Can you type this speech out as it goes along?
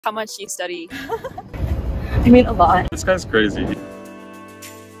How much do you study? I mean, a lot. This guy's crazy.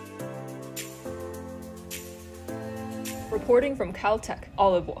 Reporting from Caltech,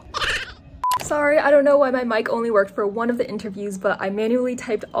 Olive Walk. Sorry, I don't know why my mic only worked for one of the interviews, but I manually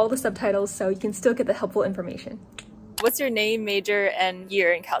typed all the subtitles so you can still get the helpful information. What's your name, major, and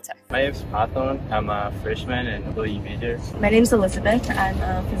year in Caltech? My name's Parthorn. I'm a freshman and PE major. My name's Elizabeth. I'm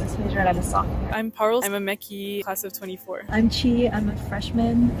a physics major and I'm a sophomore. I'm Parul. I'm a Mechie, class of 24. I'm Chi. I'm a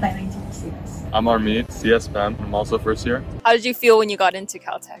freshman, planning to CS. I'm Armeet, CS fam. I'm also first year. How did you feel when you got into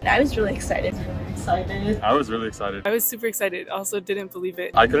Caltech? I was really excited. I was really excited. I was super excited. Also didn't believe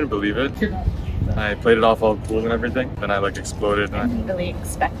it. I couldn't believe it. I played it off all cool and everything. Then I exploded. I didn't really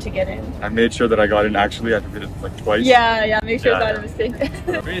expect to get in. I made sure that I got in. Actually, I did it twice. Yeah, make sure it's not a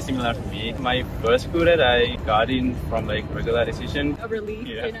mistake. Pretty similar to me. My first school that I got in from regular decision. A relief,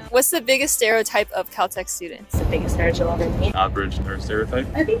 you know. What's the biggest stereotype of Caltech students? It's the biggest stereotype I've ever made. Average nerd stereotype.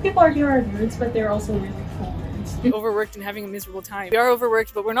 I think people are here are nerds, but they're also really cool nerds. Overworked and having a miserable time. We are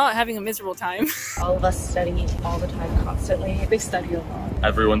overworked, but we're not having a miserable time. All of us study all the time, constantly. They study a lot.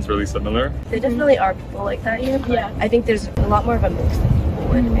 Everyone's really similar. There definitely are people like that here, but I think there's a lot more of a mix than people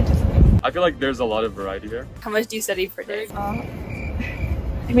would anticipate. I feel like there's a lot of variety here. How much do you study per day?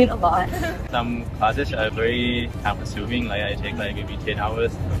 I mean, a lot. Some classes are very time-consuming. I take maybe 10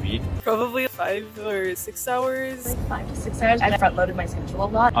 hours a week. Probably 5 or 6 hours. Like 5 to 6 hours. I front-loaded my schedule a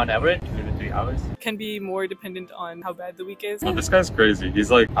lot. On average, 2 to 3 hours. Can be more dependent on how bad the week is. Oh, this guy's crazy. He's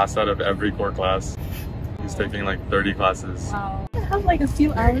passed out of every core class. He's taking 30 classes. Wow. I have a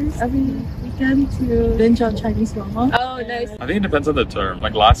few hours every weekend to binge on Chinese drama. Oh, nice. I think it depends on the term.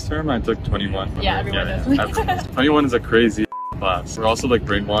 Last term, I took 21. Yeah, everyone does. 21 is a crazy class. We're also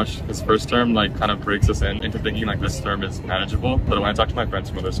brainwashed because first term kind of breaks us into thinking this term is manageable. But when I talk to my friends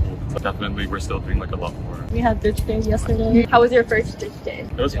from other schools, definitely we're still doing a lot more. We had ditch day yesterday. How was your first ditch day?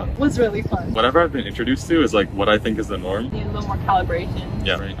 It was fun. It was really fun. Whatever I've been introduced to is what I think is the norm. Need a little more calibration.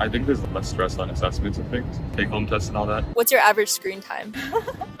 Yeah, right. I think there's less stress on assessments and things, take-home tests and all that. What's your average screen time?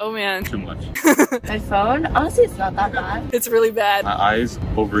 Oh man. Too much. My phone, honestly, it's not that bad. It's really bad. My eyes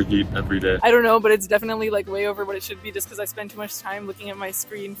overheat every day. I don't know, but it's definitely way over what it should be just because I spend too much time looking at my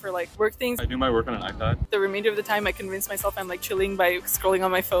screen for work things. I do my work on an iPad. The remainder of the time I convince myself I'm chilling by scrolling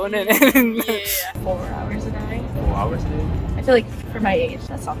on my phone and Yeah. 4 hours a day. 4 hours a day. I feel for my age,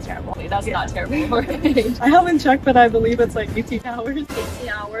 that sounds terrible. That's not terrible for age. I haven't checked, but I believe it's 18 hours. 18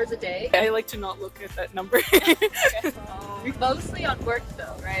 hours a day? I like to not look at that number. Mostly on work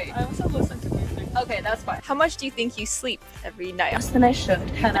though, right? I also listen to music. Okay, that's fine. How much do you think you sleep every night? Less than I should.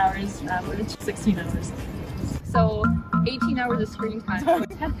 10 hours average, 16 hours. So 18 hours of screen time,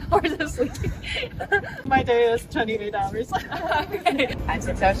 10 hours of sleep. My day is 28 hours. 5,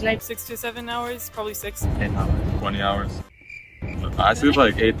 6 hours a night. 6 to 7 hours, probably 6. 10 hours. 20 hours. I sleep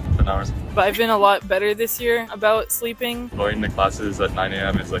 8 to 10 hours. But I've been a lot better this year about sleeping. Going to classes at 9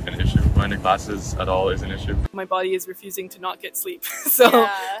 a.m. is an issue. Going to classes at all is an issue. My body is refusing to not get sleep. So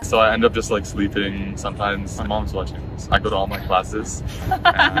So I end up just sleeping. Sometimes my mom's watching this. I go to all my classes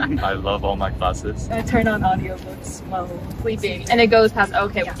and I love all my classes. I turn on audiobooks while sleeping. And it goes past,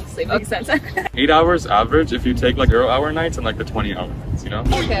 okay, when you sleep. Makes sense. 8 hours average if you take 0-hour nights and the 20-hour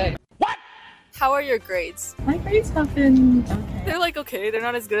nights, Okay. How are your grades? My grades have been okay. they're okay. They're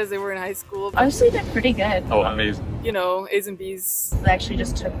not as good as they were in high school. But, Honestly, they're pretty good. Oh, amazing. A's and B's. I actually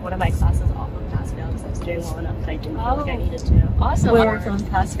just took one of my classes off of pass-fail because I was doing well enough that I didn't feel like I needed to. Awesome. We worked on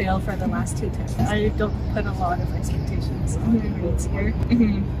pass-fail for the last 2 terms. I don't put a lot of expectations on my grades here.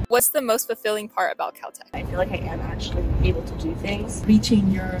 What's the most fulfilling part about Caltech? I feel like I am actually able to do things.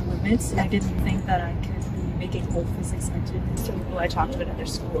 Reaching your limits, I didn't think that I could be making whole physics engine. Some people I talk to in other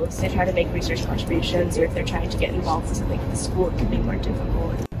schools, they try to make research contributions, or if they're trying to get involved in something in the school, it can be more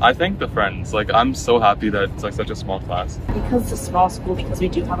difficult. I think the friends. I'm so happy that it's such a small class. Because it's a small school, because we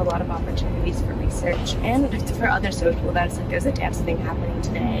do have a lot of opportunities for research and for other social events, there's a dance thing happening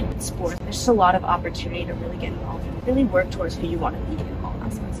today, sports. There's just a lot of opportunity to really get involved and really work towards who you want to be in all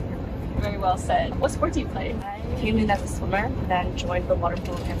aspects of your life. Very well said. What sport do you play? I came in as a swimmer, then joined the water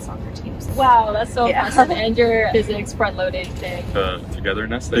polo and soccer teams. Wow, that's so impressive. And your physics front-loaded thing. The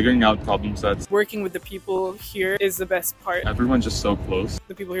togetherness, figuring out problem sets. Working with the people here is the best part. Everyone's just so close.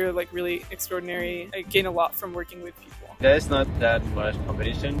 The people here are really extraordinary. I gain a lot from working with people. There's not that much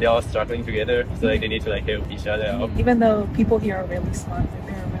competition. They're all struggling together, so they need to help each other out. Even though people here are really smart,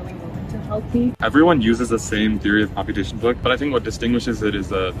 they're really willing to help me. Everyone uses the same theory of computation book, but I think what distinguishes it is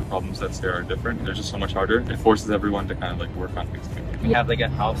the problem sets there are different. They're just so much harder. It forces everyone to kind of like work on things together. We have like a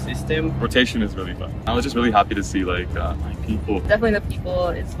house system. Rotation is really fun. I was just really happy to see like my people. Definitely the people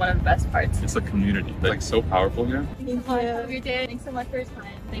is one of the best parts. It's a community. They're like so powerful here. Thank you. Have a good day. Thanks so much for your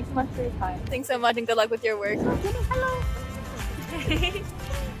time. Thanks so much for your time. Thanks so much and good luck with your work. Hello.